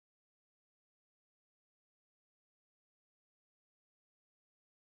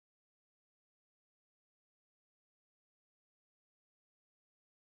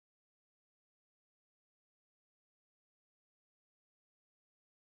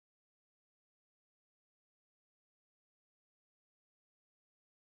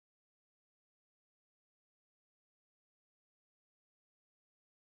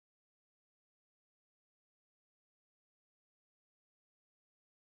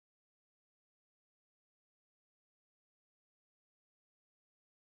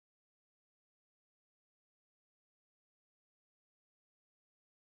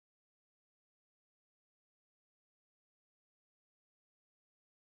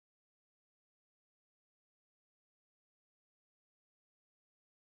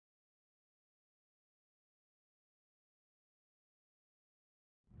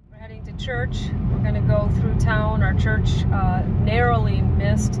church. We're going to go through town. Our church narrowly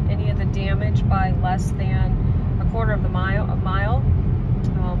missed any of the damage by less than a quarter of a mile,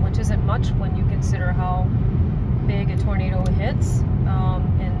 which isn't much when you consider how big a tornado hits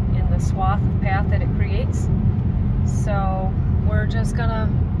in the swath of path that it creates. So we're just going to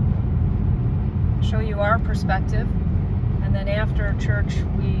show you our perspective. And then after church,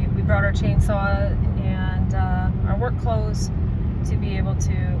 we brought our chainsaw and our work clothes to be able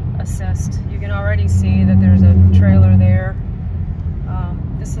to assist. You can already see that there's a trailer there.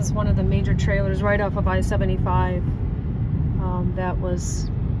 This is one of the major trailers right off of I-75. That was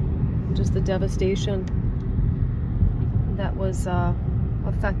just the devastation that was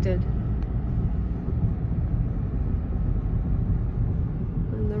affected.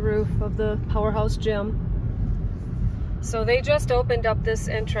 And the roof of the Powerhouse Gym. So they just opened up this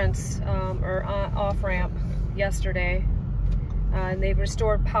entrance or off-ramp yesterday, and they've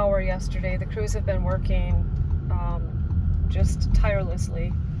restored power yesterday. The crews have been working just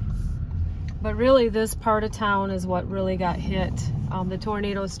tirelessly. But really this part of town is what really got hit. The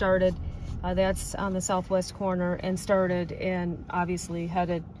tornado started, that's on the southwest corner, and started and obviously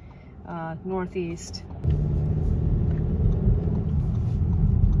headed northeast.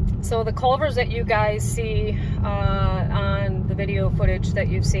 So the culverts that you guys see on the video footage that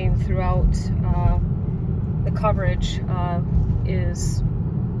you've seen throughout the coverage is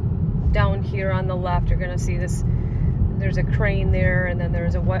down here on the left. You're going to see this. There's a crane there, and then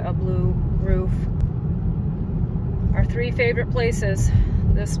there's a blue roof. Our three favorite places.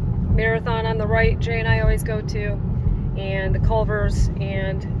 This marathon on the right, Jay and I always go to, and the Culvers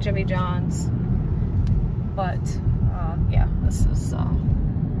and Jimmy John's. But yeah, this is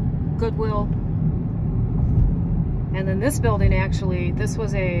Goodwill. And then this building, actually, this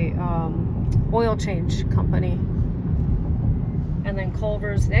was a oil change company. And then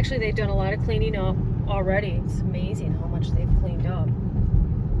Culver's, actually they've done a lot of cleaning up already. It's amazing how much they've cleaned up.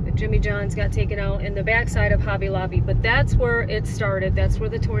 The Jimmy John's got taken out in the backside of Hobby Lobby, but that's where it started. That's where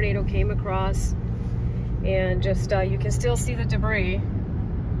the tornado came across. And just, you can still see the debris.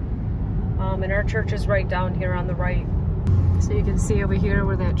 And our church is right down here on the right. So you can see over here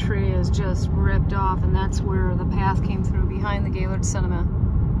where that tree is just ripped off, and that's where the path came through behind the Gaylord Cinema.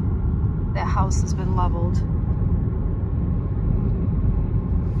 That house has been leveled.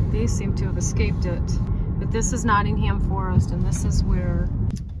 These seem to have escaped it. But this is Nottingham Forest, and this is where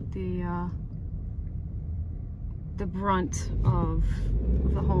the brunt of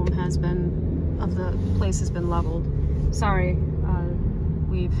the home has been, of the place has been leveled. Sorry,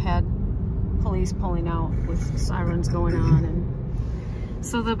 we've had police pulling out with sirens going on. And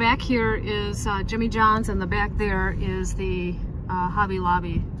so the back here is Jimmy John's, and the back there is the Hobby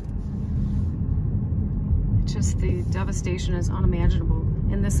Lobby. Just the devastation is unimaginable,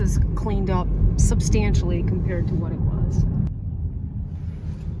 and this is cleaned up substantially compared to what it was.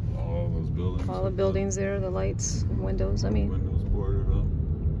 All those buildings. All the buildings there, the lights, windows, I mean. Windows boarded up.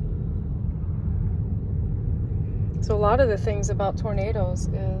 So a lot of the things about tornadoes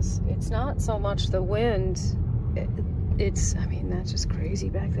is it's not so much the wind, it's, I mean, that's just crazy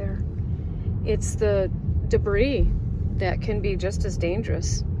back there. It's the debris that can be just as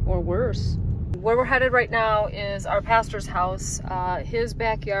dangerous or worse. Where we're headed right now is our pastor's house. His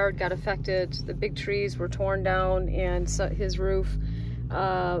backyard got affected. The big trees were torn down, and so his roof,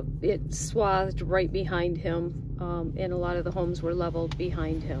 it swathed right behind him, and a lot of the homes were leveled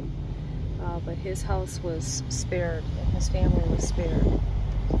behind him. But his house was spared, and his family was spared,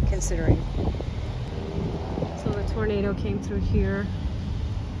 considering. So the tornado came through here,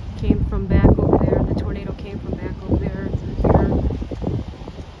 came from back over there. The tornado came from back over there through here.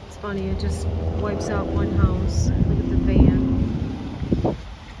 It's funny, it just wipes out one house. Look at the van.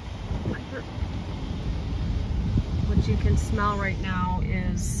 What you can smell right now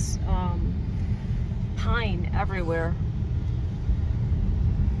is pine everywhere.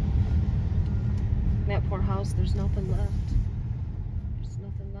 That poor house, there's nothing left. There's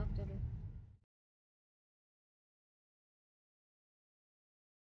nothing left of it.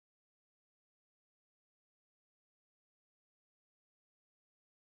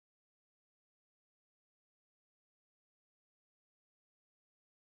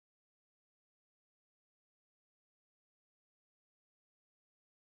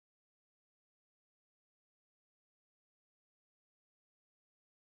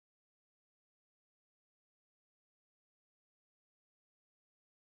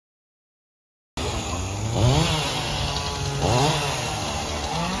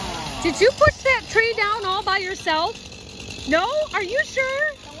 Did you push that tree down all by yourself? No? Are you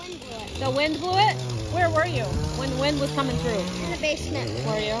sure? The wind blew it. The wind blew it? Where were you when the wind was coming through? In the basement.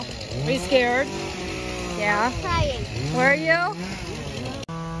 Were you? Are you scared? Yeah. Crying. Were you?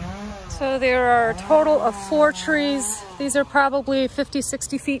 So there are a total of 4 trees. These are probably 50,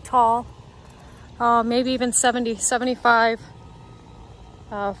 60 feet tall. Maybe even 70, 75.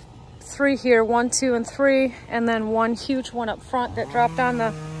 3 here, 1, 2, and 3. And then one huge one up front that dropped on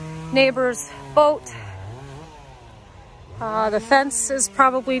the neighbor's boat. The fence is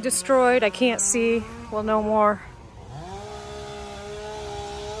probably destroyed. I can't see. We'll know more.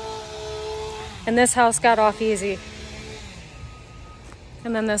 And this house got off easy.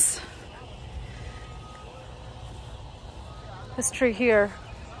 And then this tree here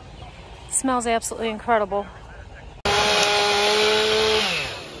smells absolutely incredible.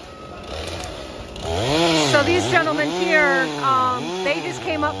 So these gentlemen here, they just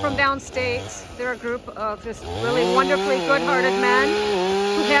came up from downstate. They're a group of just really wonderfully good-hearted men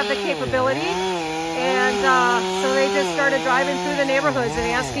who have the capability. And so they just started driving through the neighborhoods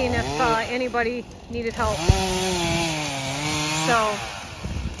and asking if anybody needed help. So,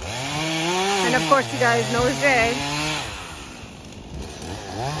 and of course you guys know Jay.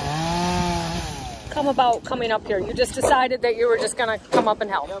 Come about coming up here. You just decided that you were just gonna come up and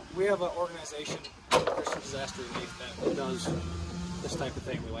help. Yep, we have an organization, Christian Disaster Relief, that does this type of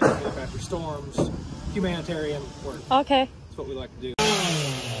thing. We like to get up after storms, humanitarian work. Okay. That's what we like to do.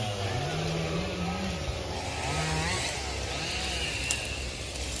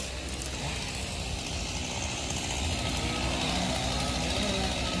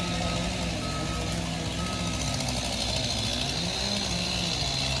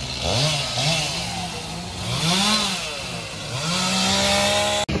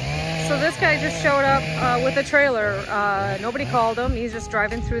 So this guy just showed up with a trailer. Nobody called him. He's just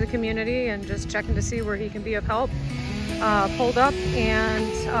driving through the community and just checking to see where he can be of help. Pulled up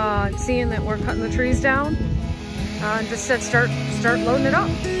and seeing that we're cutting the trees down, and just said start loading it up.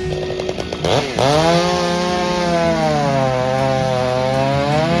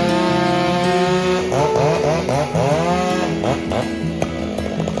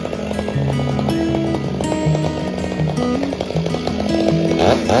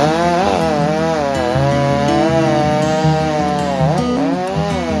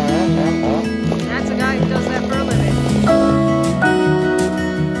 That's a guy who does that for a living.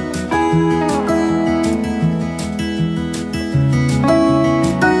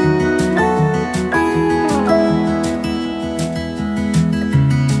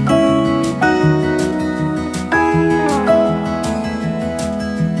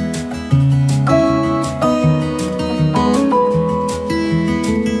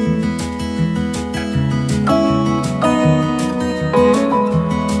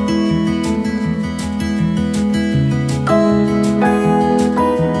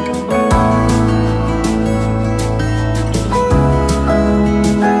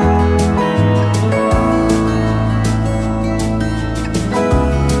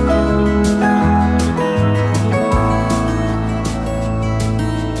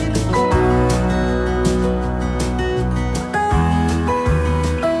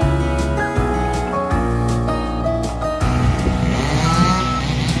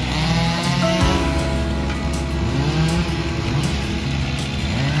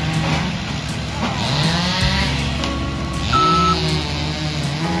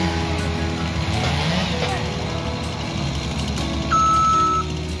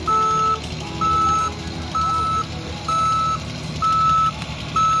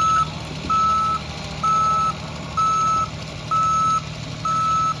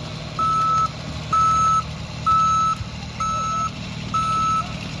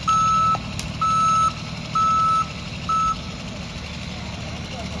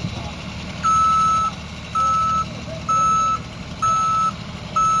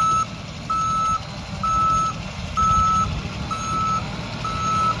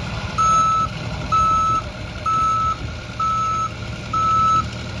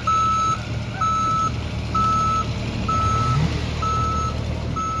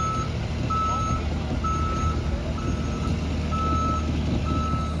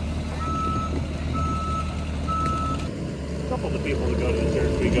 Couple of the people that go to the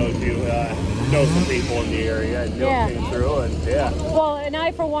church we go to know some people in the area, and Bill came through, and yeah. Well, and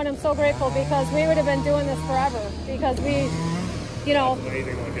I, for one, am so grateful because we would have been doing this forever because we, you know. It's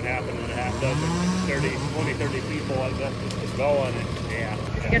amazing what can happen when a half dozen, 20, 30 people like that is going, and yeah.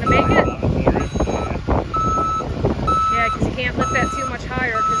 You gonna make it? Yeah, because you can't lift that too much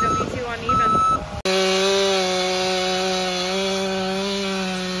higher because it'll be too uneven.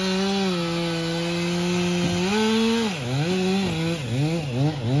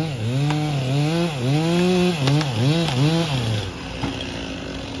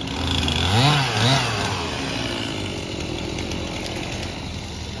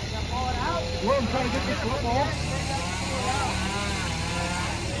 Where I'm trying to get this football.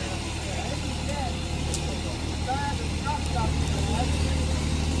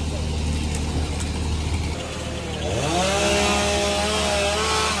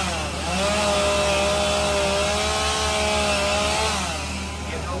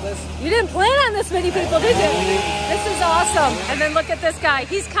 You didn't plan on this many people, did you? This is awesome. And then look at this guy.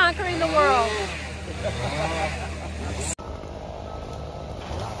 He's conquering the world.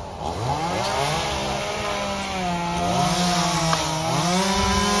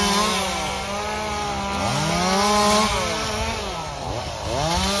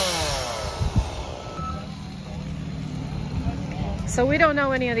 So we don't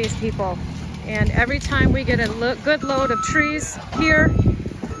know any of these people. And every time we get a good load of trees here,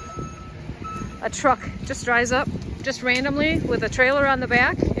 a truck just drives up just randomly with a trailer on the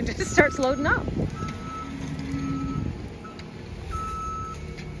back and just starts loading up.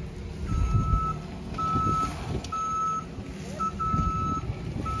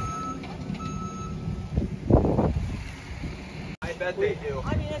 I bet they do.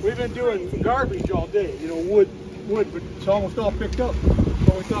 We've been doing garbage all day, you know, wood, but it's almost all picked up.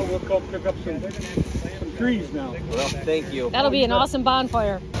 So we thought we'll come pick up some trees now. Well, thank you. That'll be an awesome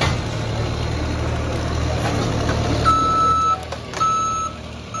bonfire.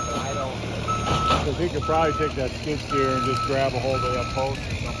 Because he could probably take that skid steer and just grab a hold of that post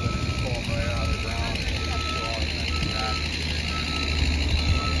or something and just pull him right out of the ground.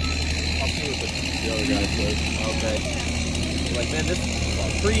 I'll see what the other guy says. Okay. Like, man, this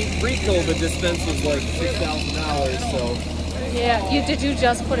pre-COVID, this fence was like $6,000, so. Yeah, did you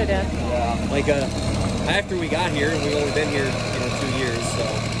just put it in? Yeah. Like, after we got here, we've only been here, 2 years, so.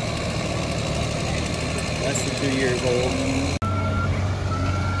 Less than 2 years old.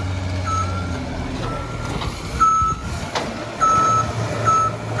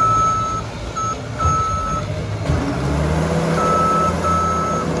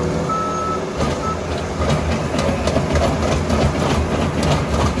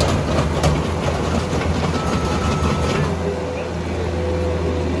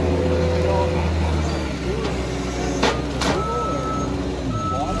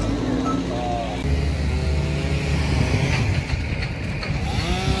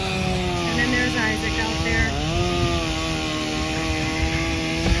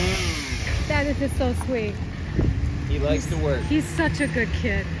 Is so sweet. He likes to work. He's such a good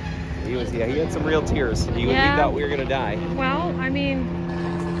kid. He was, yeah, he had some real tears. He thought we were gonna die. Well, I mean,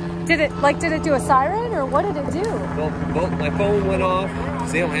 did it do a siren or what did it do? Well, my phone went off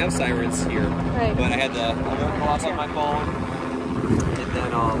because they don't have sirens here. Right. But I had the alert boss on my phone, and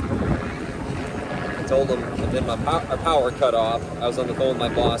then I told him, and then our power cut off. I was on the phone with my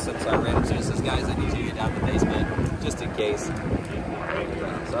boss, and so I ran upstairs and says, "Guys, I need you to get down to the basement just in case."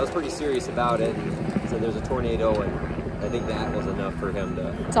 So I was pretty serious about it. So there's a tornado, and I think that was enough for him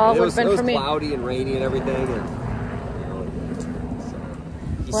to. It's all it would have been for me. It was cloudy and rainy and everything, and so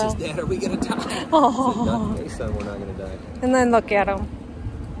he says, "Dad, are we gonna die?" Oh. I said, "Not today, son. We're not gonna die." And then look at him.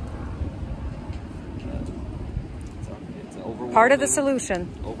 It's an overwhelming, part of the solution.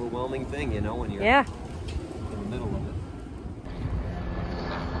 Overwhelming thing, when you're in the middle of it.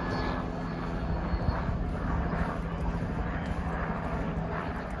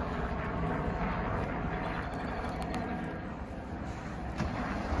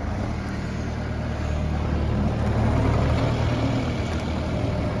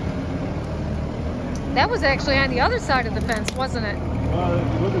 That was actually on the other side of the fence, wasn't it? Well,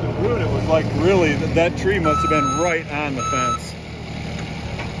 if you look at the wood, it was like really, that tree must have been right on the fence.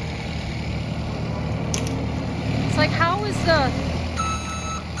 It's like, how is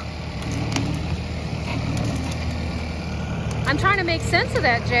I'm trying to make sense of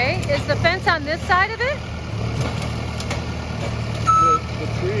that, Jay. Is the fence on this side of it? The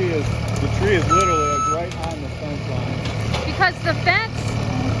tree is literally like right on the fence line. Because the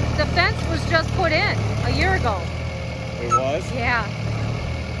fence was just put in a year ago. It was? Yeah.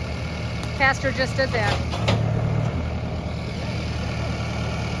 Pastor just did that.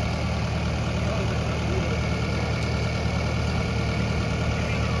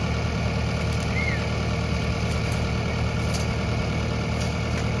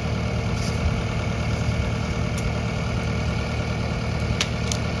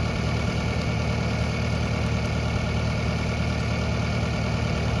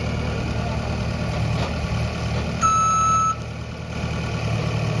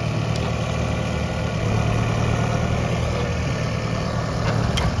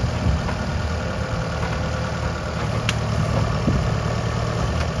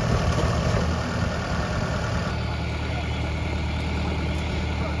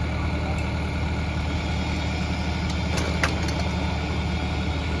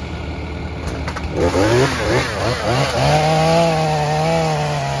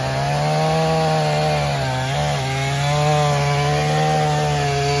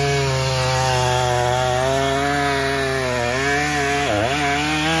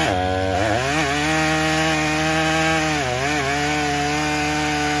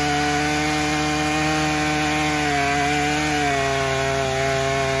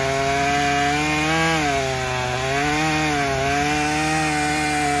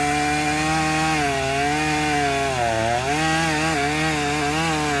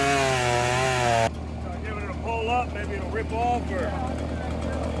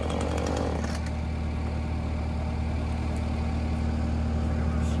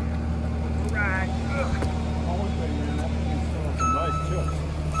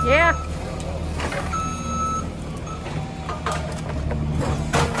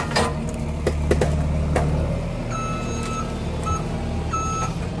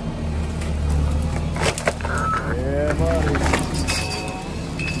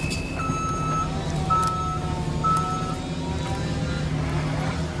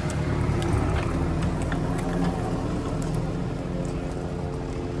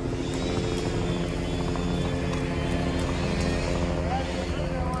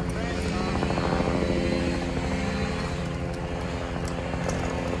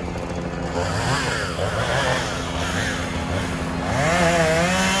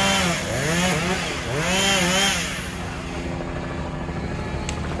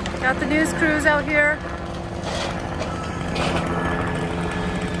 news crews out here.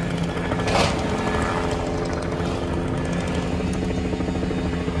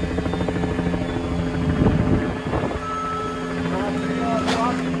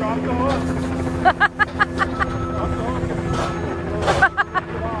 Drop the hook.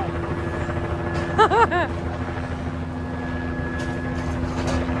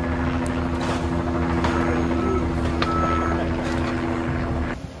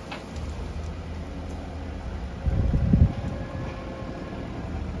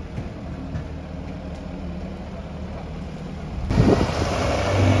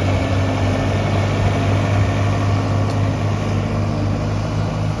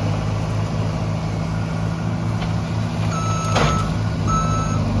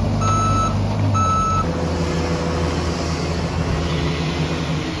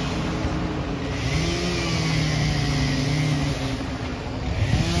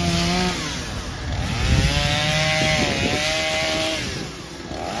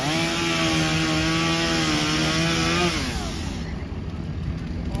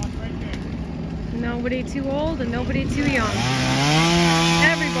 Nobody too old and nobody too young.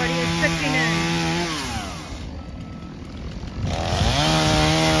 Everybody is pitching in.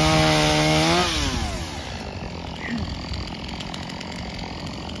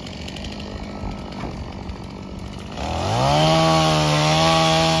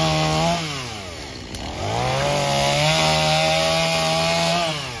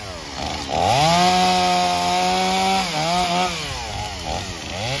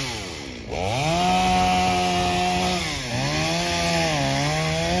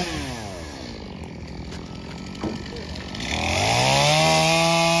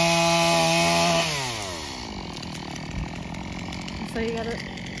 So you got a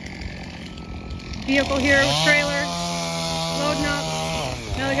vehicle here with trailer, loading up.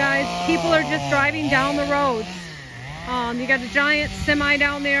 You know, guys, people are just driving down the road. You got a giant semi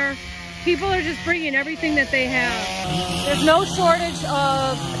down there. People are just bringing everything that they have. There's no shortage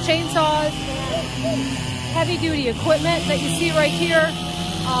of chainsaws and heavy-duty equipment that you see right here.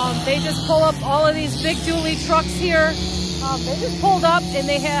 They just pull up all of these big dually trucks here. They just pulled up and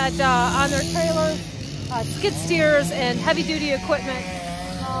they had on their trailers skid steers and heavy-duty equipment.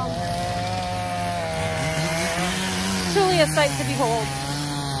 Truly a sight to behold.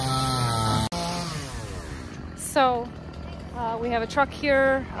 So we have a truck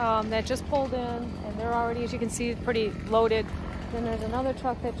here that just pulled in, and they're already, as you can see, pretty loaded. Then there's another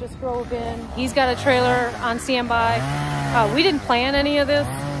truck that just drove in. He's got a trailer on standby. We didn't plan any of this.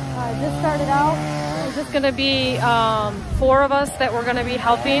 This started out, it was just gonna be 4 of us that were gonna be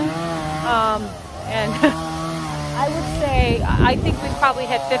helping. And I would say, I think we probably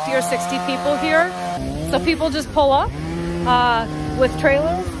had 50 or 60 people here. So people just pull up with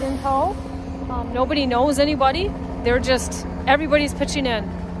trailers in tow. Nobody knows anybody. They're just, everybody's pitching in.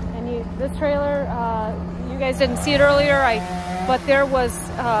 And this trailer, you guys didn't see it earlier, but there was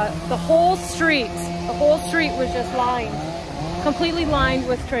the whole street was just lined, completely lined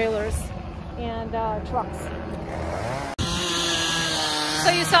with trailers and trucks. So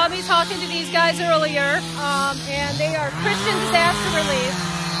you saw me talking to these guys earlier, and they are Christian disaster relief.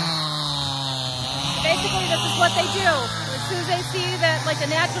 Basically, this is what they do. As soon as they see that, like a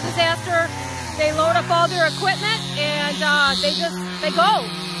natural disaster, they load up all their equipment and they go.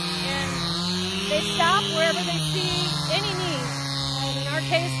 And they stop wherever they see any need. And in our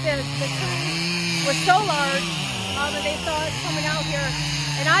case, the tree was so large that they saw it coming out here.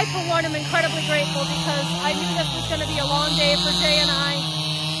 And I, for one, am incredibly grateful because I knew this was going to be a long day for Jay and I,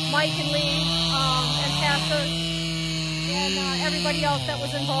 Mike and Lee, and Pastor, and everybody else that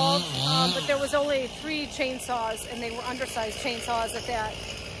was involved. But there was only 3 chainsaws, and they were undersized chainsaws at that.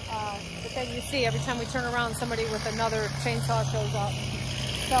 But then you see every time we turn around, somebody with another chainsaw shows up.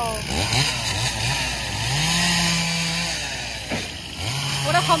 So,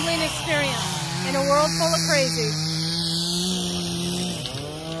 what a humbling experience in a world full of crazy.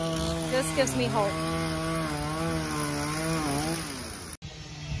 This gives me hope.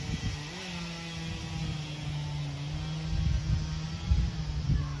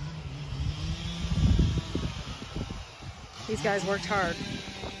 These guys worked hard.